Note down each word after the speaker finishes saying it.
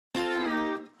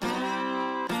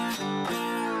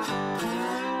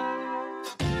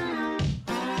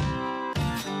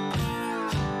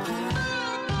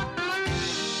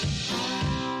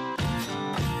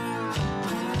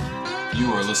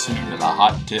You are listening to the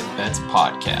Hot Tip Bets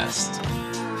Podcast.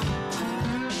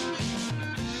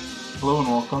 Hello and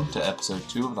welcome to episode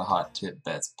 2 of the Hot Tip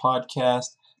Bets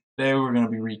Podcast. Today we're going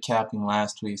to be recapping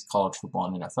last week's college football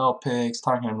and NFL picks,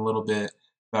 talking a little bit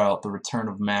about the return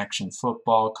of action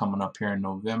football coming up here in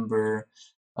November,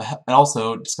 and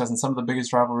also discussing some of the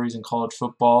biggest rivalries in college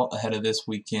football ahead of this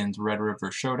weekend's Red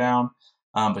River Showdown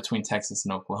between Texas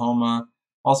and Oklahoma.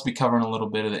 Also be covering a little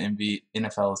bit of the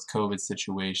NFL's COVID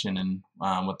situation and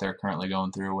what they're currently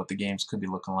going through, what the games could be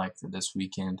looking like for this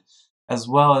weekend, as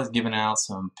well as giving out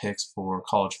some picks for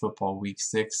college football Week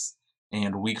 6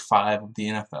 and Week 5 of the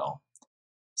NFL.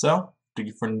 So,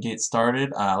 to get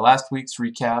started, last week's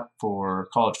recap for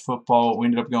college football, we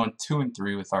ended up going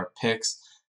 2-3 with our picks.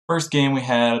 First game we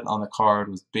had on the card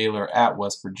was Baylor at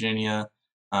West Virginia.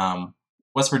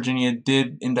 West Virginia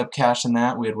did end up cashing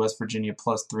that. We had West Virginia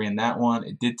 +3 in that one.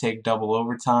 It did take double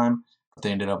overtime, but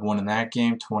they ended up winning that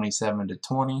game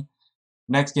 27-20.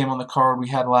 Next game on the card we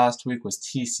had last week was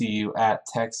TCU at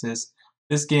Texas.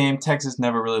 This game, Texas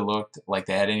never really looked like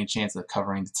they had any chance of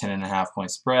covering the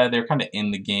 10.5-point spread. They were kind of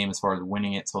in the game as far as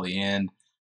winning it till the end,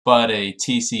 but a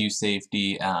TCU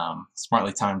safety,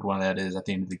 smartly timed one that is at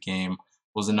the end of the game,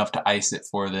 was enough to ice it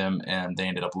for them, and they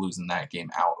ended up losing that game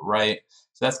outright.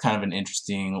 So that's kind of an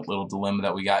interesting little dilemma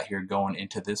that we got here going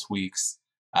into this week's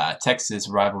Texas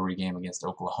rivalry game against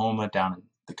Oklahoma down in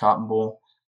the Cotton Bowl.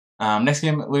 Next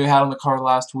game we had on the card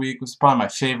last week was probably my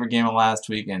favorite game of last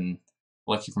week, and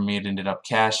lucky for me it ended up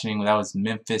cashing. That was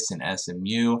Memphis and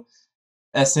SMU.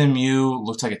 SMU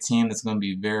looks like a team that's going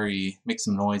to be make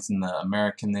some noise in the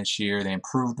American this year. They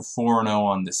improved to 4-0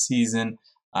 on the season.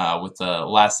 With the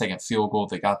last-second field goal,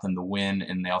 they got them to win,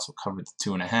 and they also covered the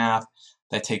 2.5.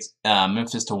 That takes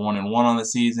Memphis to 1-1 on the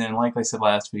season. Like I said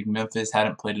last week, Memphis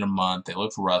hadn't played in a month. They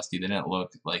looked rusty. They didn't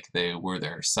look like they were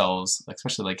themselves,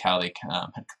 especially like how they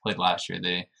had played last year.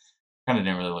 They kind of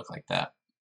didn't really look like that.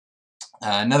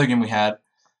 Another game we had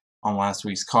on last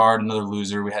week's card, another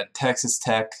loser. We had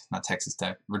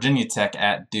Virginia Tech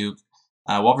at Duke.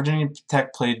 While Virginia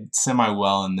Tech played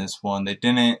semi-well in this one, they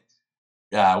didn't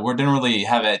really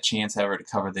have a chance ever to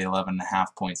cover the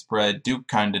 11.5-point spread. Duke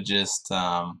kind of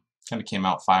came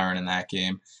out firing in that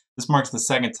game. This marks the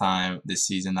second time this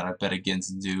season that I bet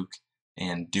against Duke,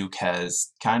 and Duke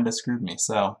has kind of screwed me.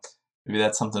 So maybe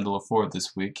that's something to look forward to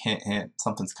this week. Hint, hint,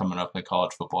 something's coming up in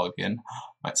college football again.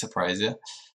 Might surprise you.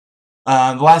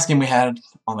 The last game we had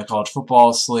on the college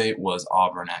football slate was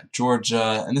Auburn at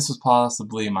Georgia, and this was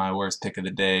possibly my worst pick of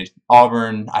the day. I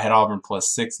had Auburn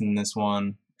 +6 in this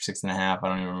one. 6.5. I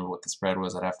don't even remember what the spread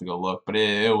was. I'd have to go look, but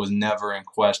it was never in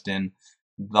question.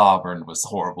 Auburn was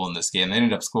horrible in this game. They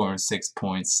ended up scoring 6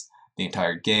 points the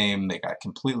entire game. They got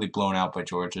completely blown out by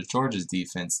Georgia. Georgia's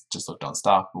defense just looked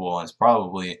unstoppable, and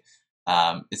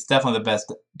it's definitely the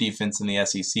best defense in the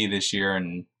SEC this year,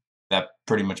 and that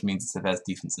pretty much means it's the best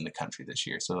defense in the country this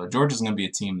year. So Georgia's going to be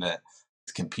a team that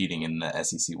is competing in the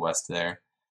SEC West there.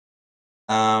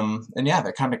 And yeah,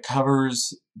 that kind of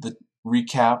covers the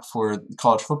recap for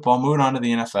college football. Moving on to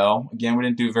the NFL. Again, we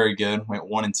didn't do very good. Went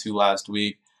 1-2 last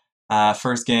week.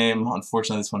 First game,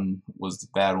 unfortunately, this one was the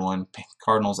bad one.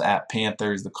 Cardinals at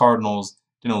Panthers. The Cardinals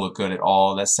didn't look good at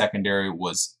all. That secondary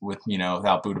was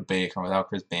without Budda Baker, without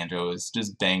Chris Banjo, it was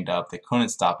just banged up. They couldn't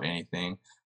stop anything.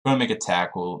 Couldn't make a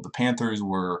tackle. The Panthers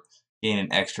were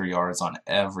gaining extra yards on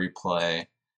every play.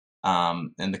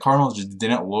 And the Cardinals just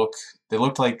didn't look. They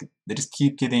looked like they just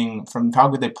keep getting, from how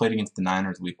good they played against the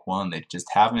Niners week 1, they just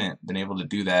haven't been able to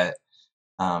do that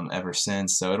ever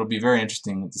since. So it'll be very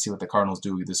interesting to see what the Cardinals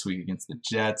do this week against the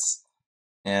Jets.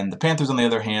 And the Panthers, on the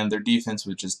other hand, their defense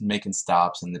was just making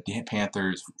stops, and the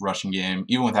Panthers rushing game,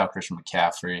 even without Christian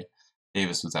McCaffrey,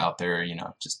 Davis was out there,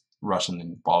 just rushing the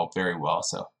ball very well.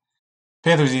 So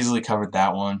Panthers easily covered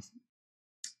that one.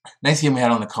 Next game we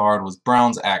had on the card was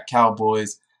Browns at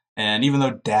Cowboys. And even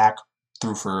though Dak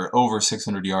threw for over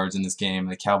 600 yards in this game,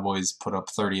 the Cowboys put up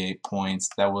 38 points.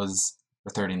 That was,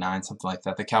 or 39, something like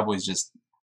that. The Cowboys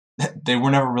they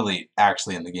were never really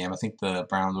actually in the game. I think the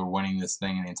Browns were winning this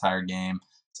thing in the entire game.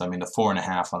 So, the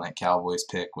 4.5 on that Cowboys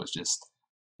pick was just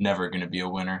never going to be a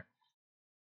winner.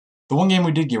 The one game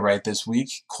we did get right this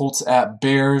week, Colts at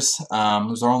Bears,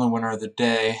 was our only winner of the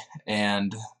day.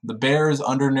 And the Bears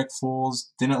under Nick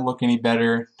Foles didn't look any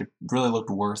better. They really looked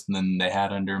worse than they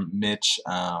had under Mitch.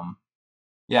 I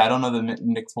don't know that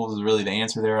Nick Foles is really the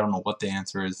answer there. I don't know what the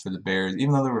answer is for the Bears.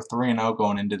 Even though they were 3-0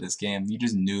 going into this game, you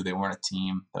just knew they weren't a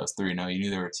team that was 3-0. You knew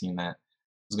they were a team that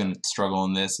was going to struggle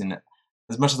in this. And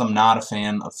as much as I'm not a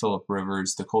fan of Phillip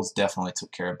Rivers, the Colts definitely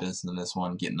took care of business in this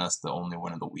one, getting us the only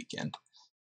win of the weekend.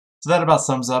 So that about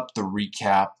sums up the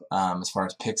recap as far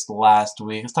as picks last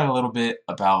week. Let's talk a little bit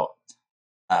about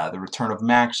the return of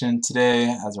Maction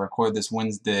today. As I record this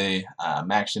Wednesday,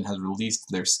 Maction has released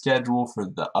their schedule for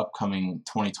the upcoming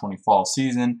 2020 fall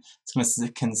season. It's going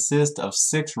to consist of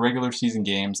 6 regular season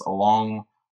games along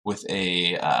with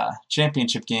a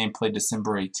championship game played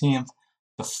December 18th.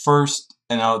 The first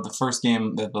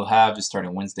game that they'll have is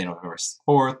starting Wednesday, November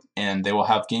 4th, and they will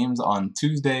have games on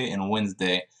Tuesday and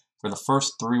Wednesday for the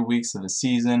first 3 weeks of the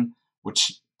season,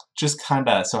 which just kind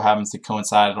of so happens to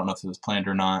coincide, I don't know if it was planned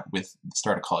or not, with the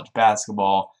start of college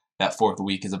basketball. That 4th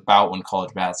week is about when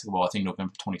college basketball, I think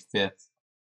November 25th,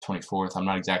 24th, I'm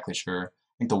not exactly sure.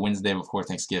 I think the Wednesday before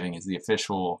Thanksgiving is the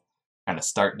official kind of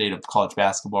start date of college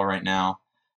basketball right now.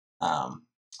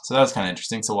 So that was kind of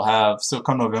interesting. So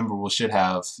come November, we should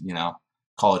have,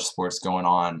 college sports going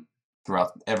on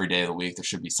throughout every day of the week. There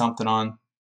should be something on.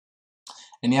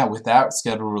 And yeah, with that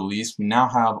schedule release, we now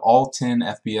have all 10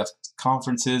 FBS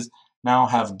conferences now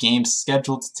have games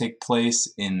scheduled to take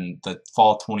place in the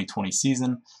fall 2020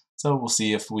 season. So we'll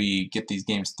see if we get these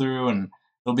games through, and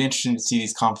it'll be interesting to see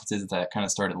these conferences that kind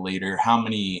of started later,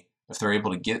 if they're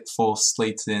able to get full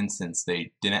slates in, since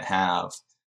they didn't have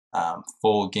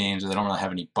full games, or they don't really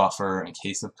have any buffer in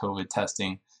case of COVID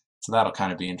testing. So that'll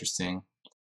kind of be interesting.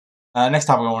 Next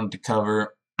topic I wanted to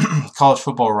cover, college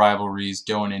football rivalries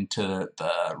going into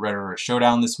the Red River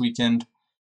Showdown this weekend.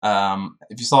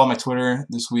 If you saw my Twitter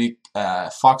this week,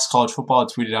 Fox College Football had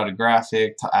tweeted out a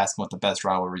graphic to ask what the best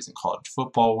rivalries in college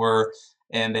football were,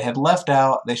 and they had left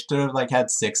out, they should have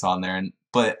had 6 on there,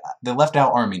 but they left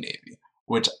out Army-Navy,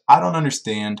 which I don't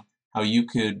understand how you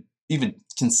could even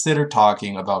consider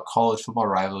talking about college football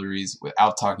rivalries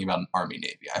without talking about an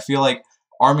Army-Navy. I feel like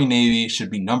Army-Navy should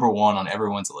be number 1 on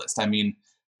everyone's list. I mean,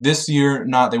 this year,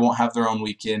 they won't have their own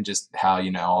weekend, just how,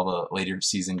 all the later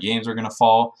season games are going to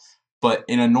fall. But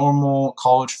in a normal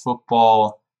college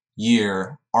football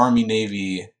year,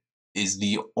 Army-Navy is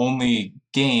the only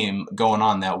game going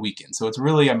on that weekend. So it's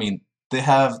really,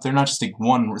 they're not just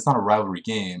it's not a rivalry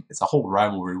game, it's a whole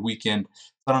rivalry weekend.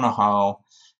 I don't know how.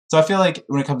 So I feel like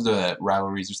when it comes to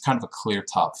rivalries, there's kind of a clear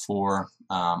top 4.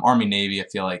 Army-Navy, I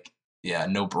feel like, yeah,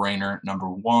 no-brainer, number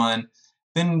 1.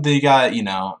 Then they got, you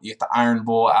got the Iron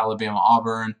Bowl,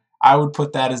 Alabama-Auburn. I would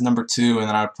put that as number 2, and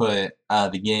then I would put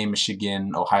the game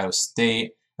Michigan-Ohio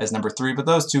State as number 3. But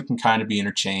those two can kind of be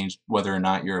interchanged, whether or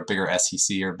not you're a bigger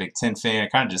SEC or Big Ten fan.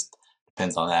 It kind of just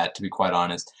depends on that, to be quite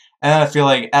honest. And I feel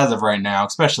like as of right now,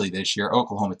 especially this year,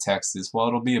 Oklahoma-Texas, well,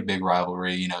 it'll be a big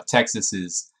rivalry. Texas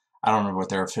is, I don't remember what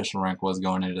their official rank was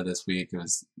going into this week. It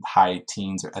was high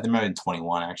teens, or I think it might have been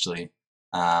 21 actually,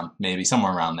 maybe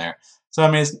somewhere around there. So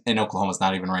and Oklahoma's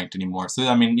not even ranked anymore. So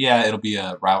yeah, it'll be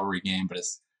a rivalry game, but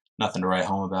it's nothing to write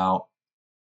home about.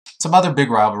 Some other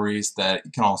big rivalries that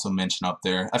you can also mention up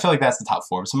there. I feel like that's the top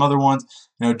 4. But some other ones,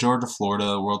 Georgia, Florida,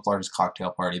 the world's largest cocktail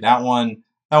party. That one's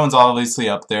obviously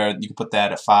up there. You could put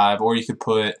that at 5, or you could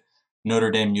put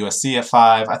Notre Dame, USC at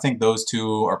 5. I think those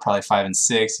two are probably 5 and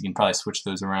 6. You can probably switch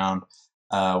those around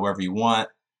wherever you want.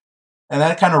 And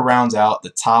that kind of rounds out the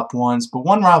top ones. But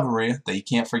one rivalry that you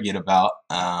can't forget about,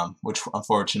 which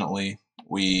unfortunately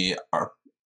we are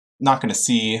not going to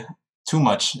see too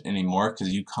much anymore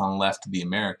because UConn left the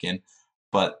American,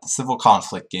 but the civil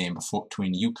conflict game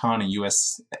between UConn and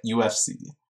UCF.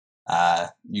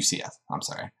 I'm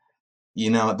sorry.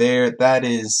 That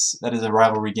is a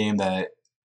rivalry game that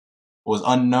was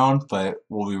unknown, but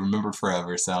will be remembered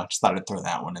forever. So I just thought I'd throw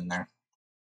that one in there.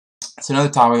 So another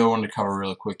topic I wanted to cover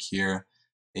real quick here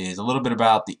is a little bit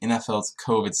about the NFL's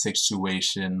COVID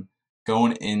situation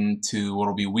going into what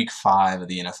will be week 5 of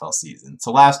the NFL season.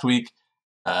 So last week,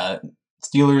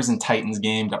 Steelers and Titans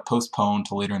game got postponed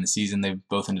to later in the season. They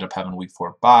both ended up having week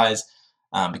 4 byes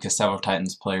because several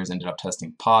Titans players ended up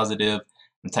testing positive.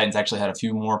 The Titans actually had a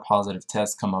few more positive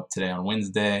tests come up today on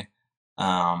Wednesday,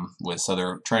 so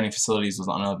their training facilities was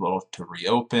unable to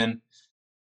reopen.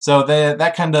 So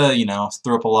that kind of,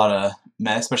 threw up a lot of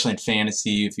mess, especially in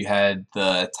fantasy. If you had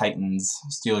the Titans,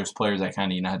 Steelers players, that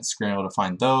kind of, had to scramble to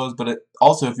find those. But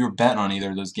also, if you were betting on either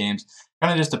of those games,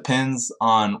 kind of just depends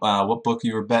on what book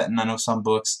you were betting. I know some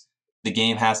books, the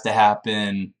game has to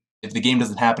happen. If the game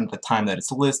doesn't happen at the time that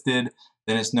it's listed,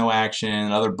 then it's no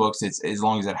action. Other books, it's as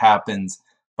long as it happens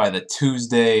by the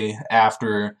Tuesday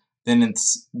after, then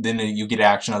you get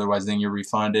action. Otherwise, then you're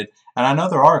refunded. And I know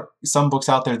there are some books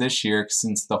out there this year,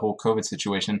 since the whole COVID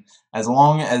situation, as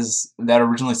long as that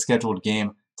originally scheduled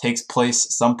game takes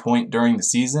place some point during the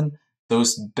season,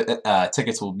 those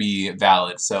tickets will be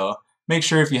valid. So make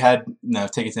sure if you had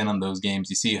tickets in on those games,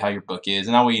 you see how your book is,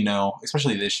 and that way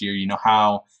especially this year,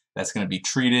 how that's going to be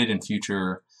treated in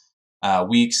future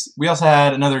weeks. We also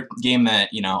had another game that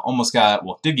almost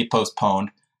did get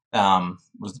postponed.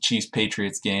 was the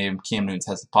Chiefs-Patriots game. Cam Newton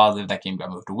tested positive. That game got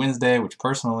moved to Wednesday, which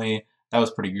personally, that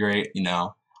was pretty great.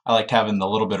 I liked having the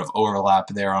little bit of overlap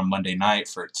there on Monday night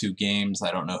for 2 games.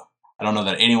 I don't know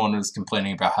that anyone was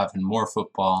complaining about having more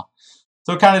football.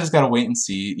 So kind of just got to wait and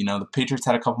see. The Patriots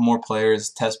had a couple more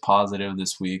players test positive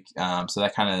this week, so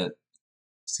that kind of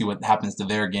see what happens to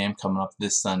their game coming up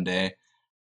this Sunday.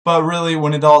 But really,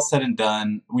 when it all said and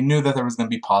done, we knew that there was going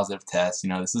to be positive tests.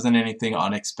 This isn't anything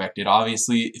unexpected.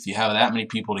 Obviously, if you have that many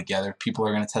people together, people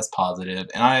are going to test positive.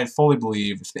 And I fully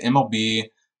believe if the MLB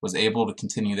was able to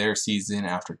continue their season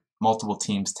after multiple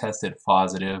teams tested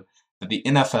positive, that the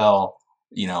NFL,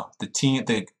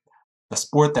 the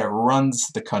sport that runs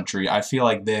the country, I feel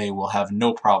like they will have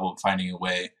no problem finding a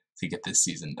way to get this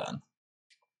season done.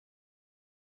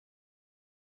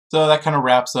 So that kind of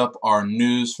wraps up our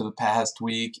news for the past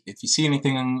week. If you see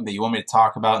anything that you want me to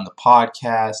talk about in the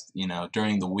podcast,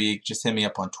 during the week, just hit me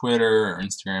up on Twitter or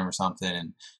Instagram or something,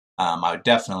 and I would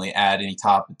definitely add any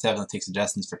topic, definitely take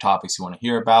suggestions for topics you want to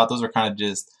hear about. Those are kind of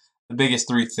just the biggest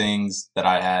 3 things that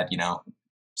I had,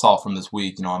 saw from this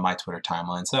week, on my Twitter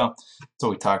timeline. So that's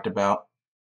what we talked about.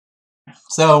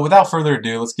 So without further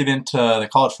ado, let's get into the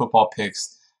college football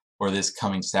picks for this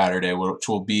coming Saturday, which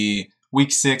will be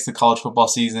Week 6 of college football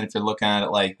season if you're looking at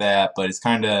it like that, but it's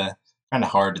kind of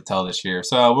hard to tell this year.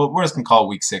 So we're just going to call it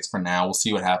Week 6 for now. We'll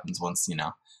see what happens once,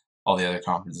 all the other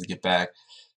conferences get back.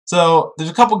 So there's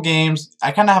a couple games.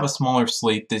 I kind of have a smaller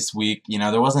slate this week.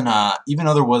 There wasn't even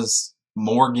though there was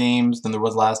more games than there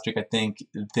was last week, I think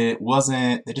it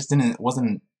wasn't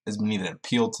as many that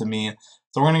appealed to me.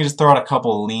 So we're going to just throw out a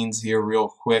couple of leans here real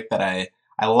quick that I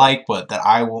like, but that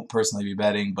I won't personally be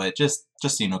betting, but just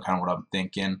so you know kind of what I'm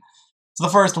thinking. So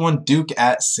the first one, Duke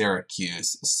at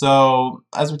Syracuse. So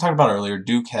as we talked about earlier,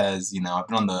 Duke has, I've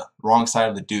been on the wrong side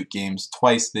of the Duke games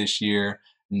twice this year.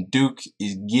 And Duke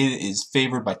is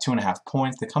favored by 2.5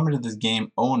 points. They come into this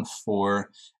game 0-4.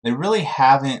 They really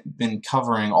haven't been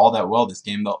covering all that well this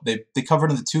game. They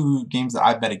covered in the 2 games that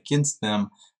I bet against them,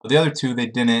 but the other 2 they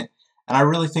didn't. And I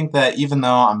really think that even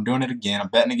though I'm doing it again, I'm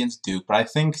betting against Duke, but I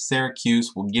think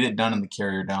Syracuse will get it done in the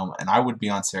Carrier Dome, and I would be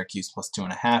on Syracuse plus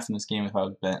 2.5 in this game if I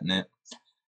was betting it.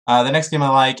 The next game I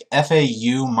like,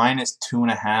 FAU minus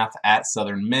 2.5 at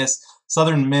Southern Miss.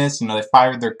 Southern Miss, they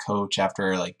fired their coach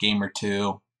after like game or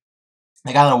 2.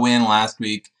 They got a win last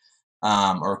week,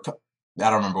 or I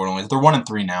don't remember what it was. They're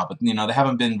 1-3 now, but they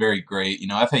haven't been very great.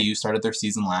 FAU started their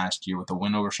season last year with a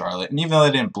win over Charlotte, and even though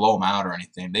they didn't blow them out or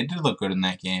anything, they did look good in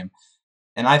that game.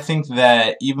 And I think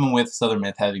that even with Southern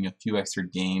Miss having a few extra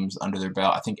games under their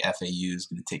belt, I think FAU is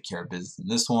going to take care of business in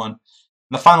this one.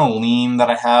 And the final lean that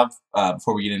I have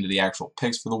before we get into the actual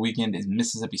picks for the weekend is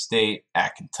Mississippi State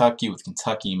at Kentucky, with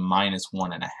Kentucky minus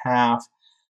 1.5.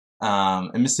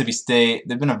 And Mississippi State,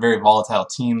 they've been a very volatile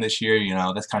team this year.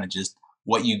 That's kind of just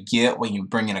what you get when you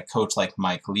bring in a coach like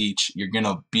Mike Leach. You're going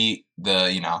to beat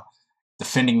the,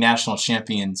 defending national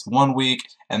champions one week,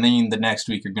 and then the next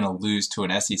week you're going to lose to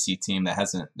an SEC team that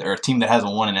hasn't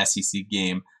won an SEC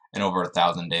game in over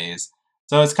 1,000 days.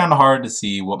 So it's kind of hard to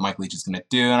see what Mike Leach is going to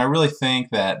do, and I really think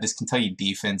that this Kentucky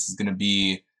defense is going to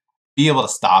be able to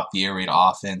stop the air raid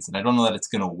offense, and I don't know that it's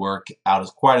going to work out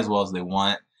quite as well as they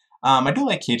want. I do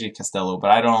like KJ Costello,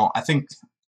 but I think if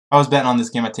I was betting on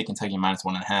this game, I'd take Kentucky minus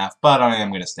 1.5, but I am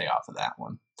going to stay off of that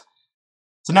one.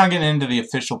 So now getting into the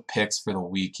official picks for the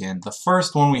weekend. The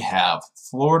first one we have,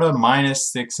 Florida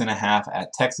minus 6.5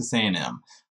 at Texas A&M.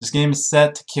 This game is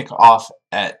set to kick off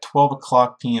at 12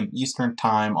 o'clock p.m. Eastern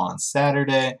Time on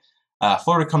Saturday.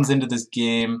 Florida comes into this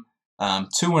game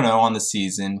 2-0 on the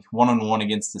season, 1-1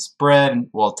 against the spread,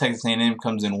 while Texas A&M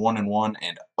comes in 1-1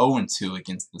 and 0-2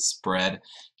 against the spread.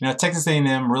 Texas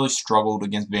A&M really struggled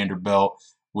against Vanderbilt,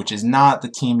 which is not the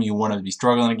team you want to be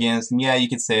struggling against. And yeah, you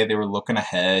could say they were looking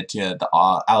ahead to the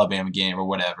Alabama game or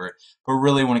whatever. But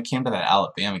really, when it came to that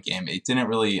Alabama game, it didn't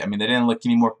really, they didn't look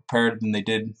any more prepared than they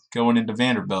did going into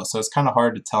Vanderbilt. So it's kind of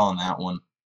hard to tell on that one.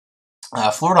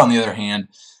 Florida, on the other hand,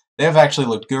 they have actually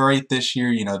looked great this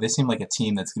year. They seem like a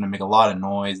team that's going to make a lot of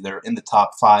noise. They're in the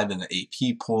top 5 in the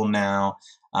AP poll now.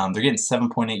 They're getting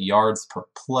 7.8 yards per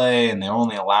play, and they're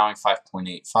only allowing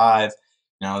 5.85.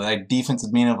 That defense is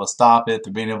being able to stop it.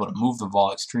 They're being able to move the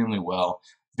ball extremely well.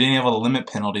 Being able to limit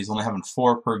penalties, only having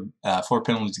 4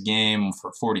 penalties a game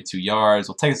for 42 yards.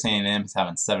 Well, Texas A&M is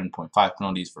having 7.5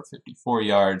 penalties for 54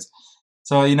 yards.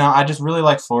 So, I just really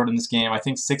like Florida in this game. I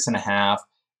think 6.5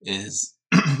 is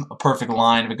a perfect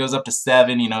line. If it goes up to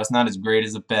 7, it's not as great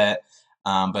as a bet.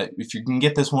 But if you can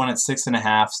get this one at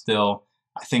 6.5 still,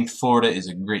 I think Florida is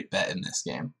a great bet in this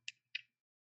game.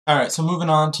 Alright, so moving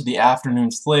on to the afternoon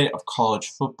slate of college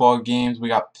football games, we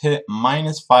got Pitt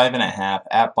 -5.5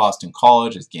 at Boston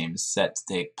College. This game is set to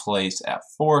take place at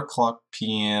 4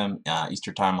 p.m.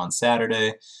 Eastern Time on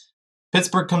Saturday.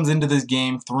 Pittsburgh comes into this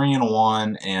game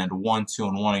 3-1 and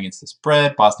 1-2-1 against the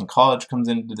spread. Boston College comes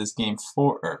into this game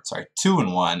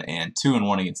 2-1 and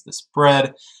 2-1 against the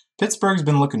spread. Pittsburgh's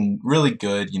been looking really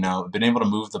good, been able to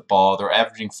move the ball. They're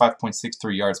averaging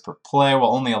 5.63 yards per play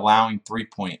while only allowing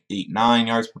 3.89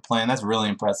 yards per play, and that's really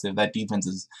impressive. That defense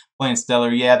is playing stellar.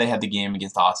 Yeah, they had the game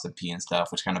against Austin Peay and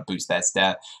stuff, which kind of boosts that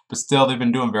stat, but still, they've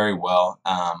been doing very well.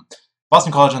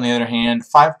 Boston College, on the other hand,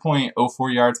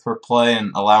 5.04 yards per play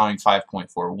and allowing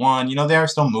 5.41. They are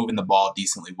still moving the ball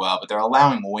decently well, but they're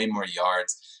allowing way more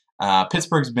yards.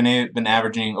 Pittsburgh's been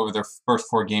averaging over their first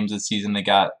 4 games this season. They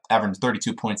got averaging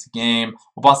 32 points a game.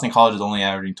 Well, Boston College is only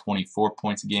averaging 24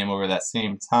 points a game over that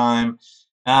same time.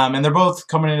 And they're both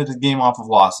coming into the game off of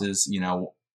losses.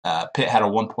 Pitt had a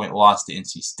 1-point loss to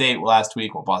NC State last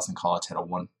week, while Boston College had a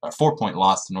 4-point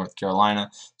loss to North Carolina.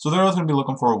 So they're both going to be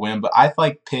looking for a win. But I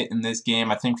like Pitt in this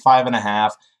game. I think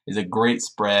 5.5 is a great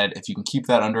spread. If you can keep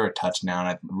that under a touchdown,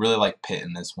 I really like Pitt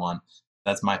in this one.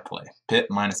 That's my play. Pitt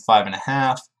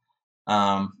 -5.5.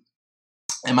 And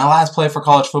my last play for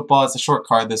college football, it's a short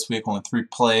card this week, only 3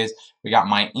 plays. We got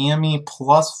Miami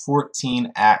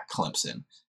 +14 at Clemson.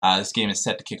 This game is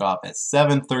set to kick off at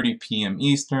 7:30 p.m.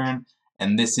 Eastern,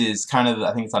 and this is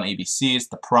I think it's on ABC. It's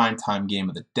the prime time game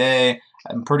of the day.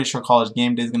 I'm pretty sure College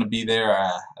Game Day is going to be there.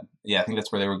 Yeah, I think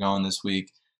that's where they were going this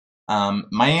week.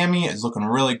 Miami is looking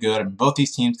really good. I mean, both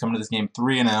these teams come to this game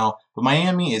 3-0, but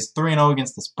Miami is 3-0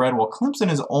 against the spread, while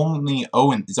Clemson is only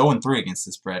 0-3 against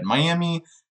the spread. Miami,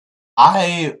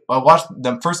 I watched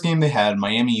the first game they had,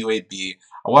 Miami UAB.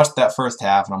 I watched that first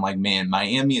half, and I'm like, man,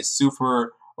 Miami is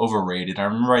super overrated. I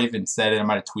remember I even said it. I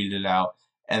might have tweeted it out.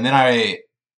 And then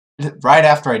right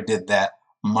after I did that,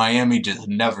 Miami just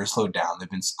never slowed down. They've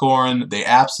been scoring. They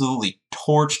absolutely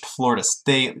torched Florida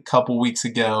State a couple weeks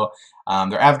ago.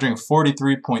 They're averaging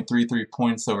 43.33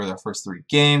 points over their first 3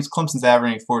 games. Clemson's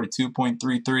averaging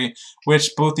 42.33,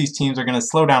 which both these teams are going to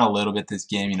slow down a little bit this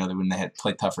game, when they had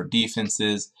play tougher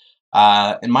defenses.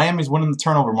 And Miami's winning the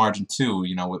turnover margin too,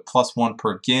 with +1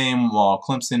 per game, while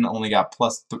Clemson only got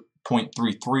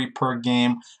 +0.33 per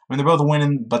game. I mean, they're both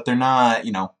winning, but they're not,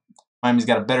 Miami's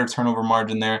got a better turnover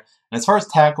margin there. And as far as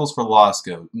tackles for loss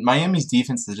go, Miami's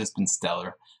defense has just been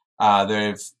stellar.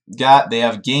 They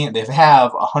have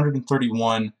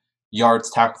 131 yards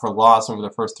tackled for loss over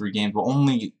their first 3 games, but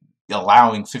only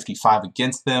allowing 55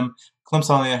 against them.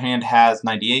 Clemson, on the other hand, has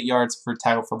 98 yards for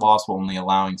tackle for loss, while only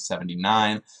allowing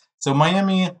 79. So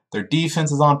Miami, their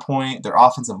defense is on point, their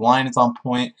offensive line is on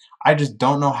point. I just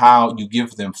don't know how you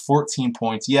give them 14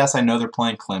 points. Yes, I know they're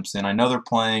playing Clemson. I know they're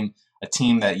playing a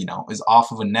team that, is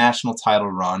off of a national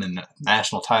title run and a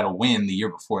national title win the year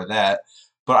before that.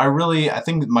 But I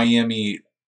think that Miami,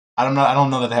 I don't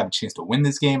know that they have a chance to win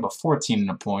this game, but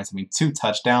 14 points, I mean, 2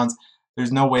 touchdowns.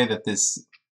 There's no way that this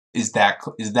is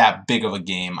that big of a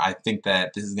game. I think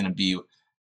that this is going to be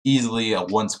easily a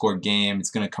 1-score game.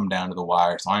 It's going to come down to the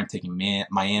wire. So I'm taking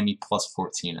Miami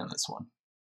 +14 in this one.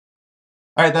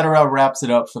 All right, that about wraps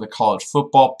it up for the college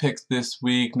football picks this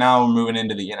week. Now we're moving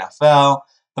into the NFL.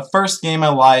 The first game I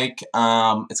like,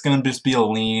 it's going to just be a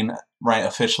lean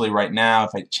officially right now.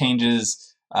 If it changes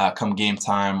come game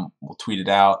time, we'll tweet it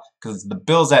out, because the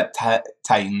Bills at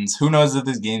Titans. Who knows if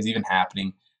this game's even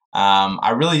happening?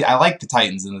 I like the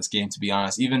Titans in this game, to be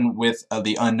honest, even with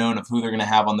the unknown of who they're going to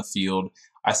have on the field.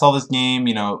 I saw this game,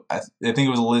 I think it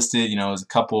was listed, it was a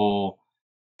couple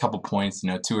points,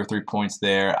 2 or 3 points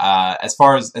there. As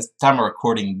far as the time of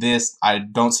recording this, I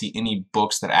don't see any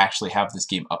books that actually have this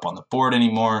game up on the board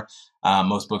anymore.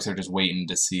 Most books are just waiting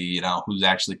to see, who's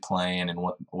actually playing and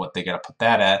what they got to put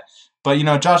that at. But,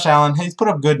 Josh Allen, he's put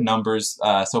up good numbers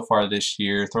so far this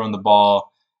year, throwing the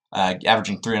ball,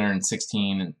 averaging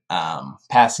 316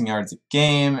 passing yards a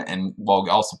game, and while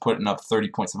also putting up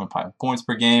 30.75 points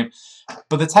per game.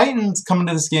 But the Titans coming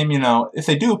to this game, if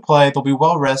they do play, they'll be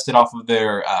well rested off of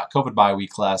their COVID bye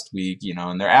week last week,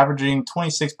 and they're averaging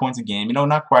 26 points a game,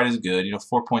 not quite as good,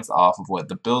 4 points off of what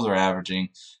the Bills are averaging,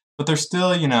 but they're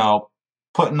still,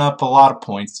 putting up a lot of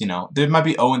points. They might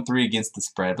be 0-3 against the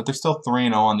spread, but they're still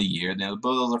 3-0 on the year. The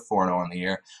Bills are 4-0 on the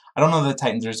year. I don't know that the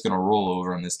Titans are just going to roll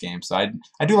over in this game, so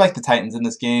I do like the Titans in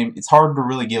this game. It's hard to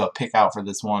really give a pick out for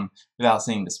this one without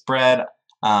seeing the spread.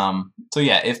 So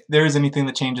yeah, if there is anything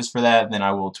that changes for that, then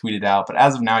I will tweet it out. But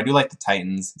as of now, I do like the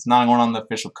Titans. It's not going on the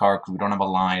official card because we don't have a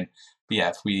line. But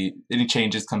yeah, if any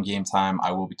changes come game time,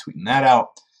 I will be tweeting that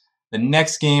out. The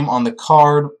next game on the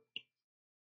card,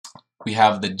 We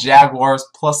have the Jaguars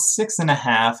plus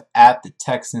 6.5 at the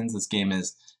Texans. This game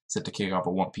is set to kick off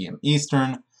at 1 p.m.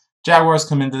 Eastern. Jaguars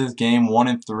come into this game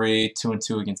 1-3,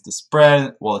 2-2 against the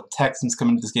spread, while the Texans come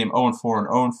into this game 0-4 and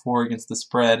 0-4 against the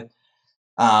spread.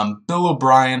 Bill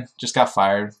O'Brien just got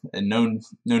fired, and no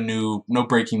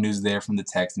breaking news there from the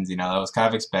Texans. That was kind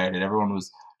of expected. Everyone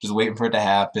was just waiting for it to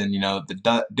happen.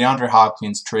 The DeAndre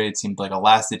Hopkins trade seemed like a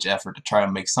last-ditch effort to try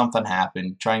and make something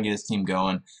happen, try and get his team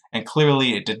going, and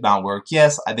clearly it did not work.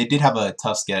 Yes, they did have a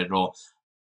tough schedule,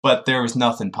 but there was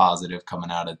nothing positive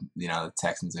coming out of the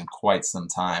Texans in quite some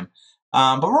time.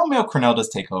 But Romeo Crennel does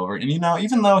take over, and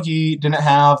even though he didn't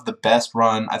have the best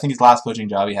run, I think his last coaching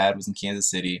job he had was in Kansas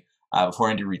City before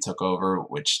Andy Reid took over,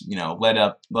 which led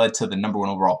to the #1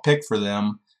 overall pick for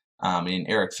them in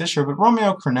Eric Fisher. But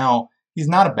Romeo Crennel, he's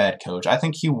not a bad coach. I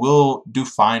think he will do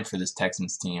fine for this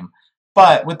Texans team.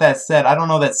 But with that said, I don't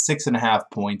know that 6.5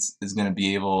 points is going to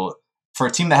be able, for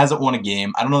a team that hasn't won a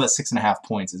game, I don't know that 6.5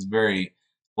 points is very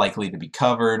likely to be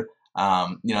covered.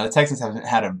 The Texans have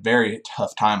had a very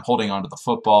tough time holding on to the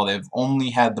football. They've only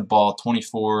had the ball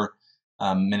 24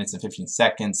 minutes and 15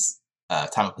 seconds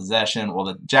time of possession. Well,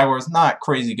 the Jaguars, not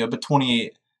crazy good, but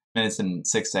 28 minutes and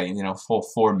 6 seconds, full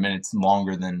 4 minutes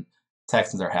longer than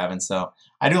Texans are having. So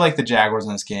I do like the Jaguars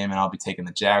in this game, and I'll be taking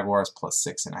the Jaguars plus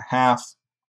 6.5.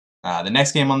 The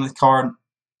next game on the card,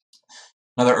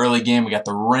 another early game, we got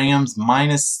the Rams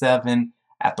 -7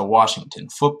 at the Washington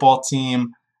football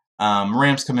team.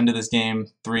 Rams come into this game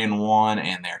 3-1,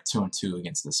 and they're 2-2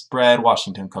 against the spread.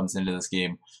 Washington comes into this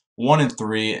game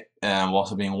 1-3, while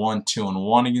also being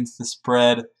 1-2-1 against the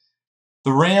spread.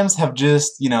 The Rams have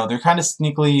just, they're kind of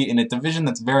sneakily in a division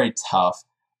that's very tough.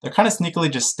 They're kind of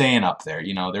sneakily just staying up there.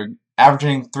 They're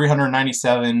averaging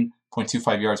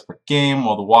 397.25 yards per game,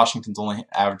 while the Washington's only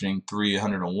averaging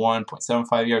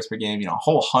 301.75 yards per game. A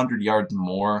whole 100 yards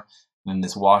more than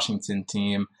this Washington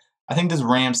team. I think this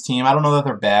Rams team, I don't know that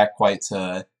they're back quite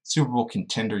to Super Bowl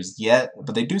contenders yet,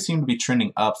 but they do seem to be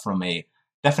trending up from a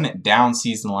definite down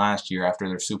season last year after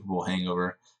their Super Bowl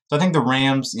hangover. So I think the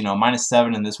Rams,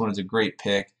 -7 in this one is a great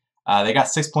pick. They got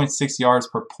 6.6 yards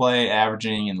per play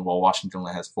averaging, and while Washington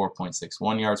only has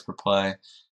 4.61 yards per play.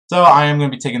 So I am going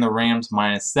to be taking the Rams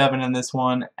 -7 in this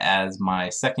one as my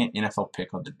second NFL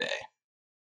pick of the day.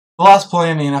 The last play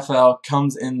in the NFL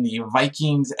comes in the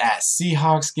Vikings at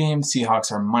Seahawks game.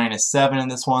 Seahawks are -7 in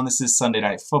this one. This is Sunday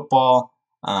Night Football,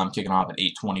 kicking off at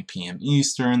 8:20 p.m.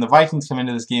 Eastern. The Vikings come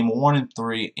into this game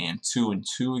 1-3 and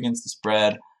 2-2 against the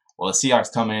spread, while the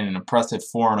Seahawks come in an impressive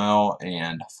 4-0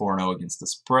 and 4-0 against the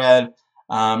spread.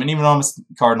 And even though I'm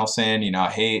a Cardinals fan, I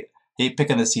hate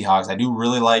picking the Seahawks. I do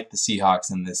really like the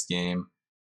Seahawks in this game.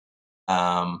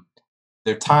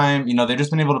 Their time, they've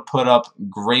just been able to put up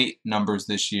great numbers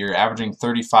this year, averaging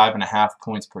 35.5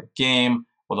 points per game,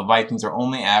 while the Vikings are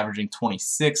only averaging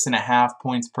 26.5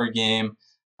 points per game.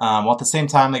 While at the same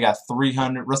time, they got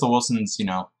 300. Russell Wilson's,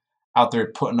 out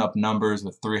there putting up numbers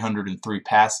with 303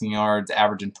 passing yards,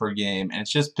 averaging per game. And it's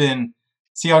just been,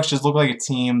 Seahawks just look like a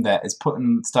team that is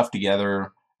putting stuff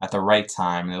together at the right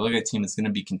time. And they look like a team that's going to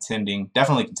be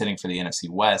definitely contending for the NFC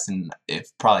West, and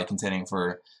if probably contending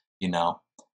for,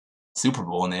 Super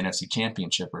Bowl in the NFC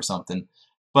Championship or something.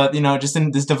 But, just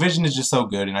in this division is just so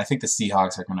good, and I think the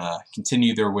Seahawks are going to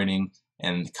continue their winning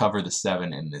and cover the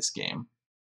 7 in this game.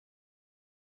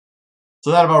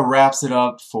 So that about wraps it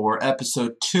up for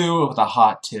episode 2 of the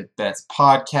Hot Tip Bets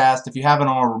podcast. If you haven't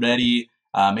already,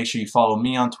 make sure you follow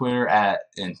me on Twitter and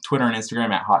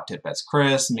Instagram at Hot Tip Bets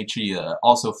Chris. Make sure you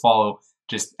also follow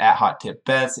just at Hot Tip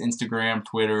Bets, Instagram,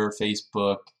 Twitter,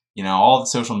 Facebook, all the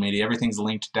social media. Everything's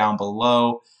linked down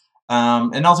below.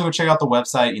 And also go check out the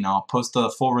website. I'll post the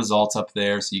full results up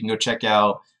there, so you can go check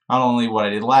out not only what I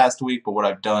did last week, but what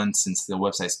I've done since the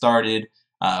website started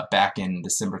back in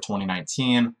December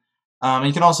 2019. And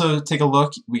you can also take a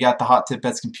look. We got the Hot Tip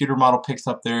Bets computer model picks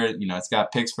up there. It's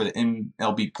got picks for the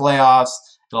MLB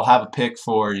playoffs. It'll have a pick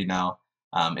for,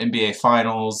 NBA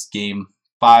Finals, Game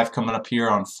 5 coming up here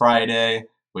on Friday,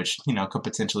 which, could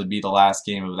potentially be the last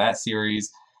game of that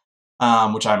series.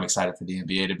 Which I'm excited for the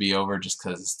NBA to be over, just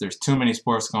because there's too many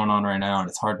sports going on right now and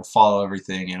it's hard to follow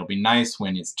everything. And it'll be nice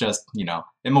when it's just,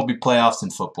 MLB playoffs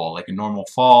and football, like a normal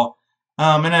fall.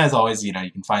 And as always, you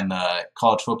can find the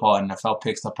college football and NFL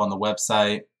picks up on the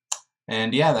website.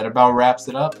 And yeah, that about wraps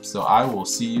it up. So I will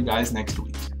see you guys next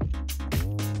week.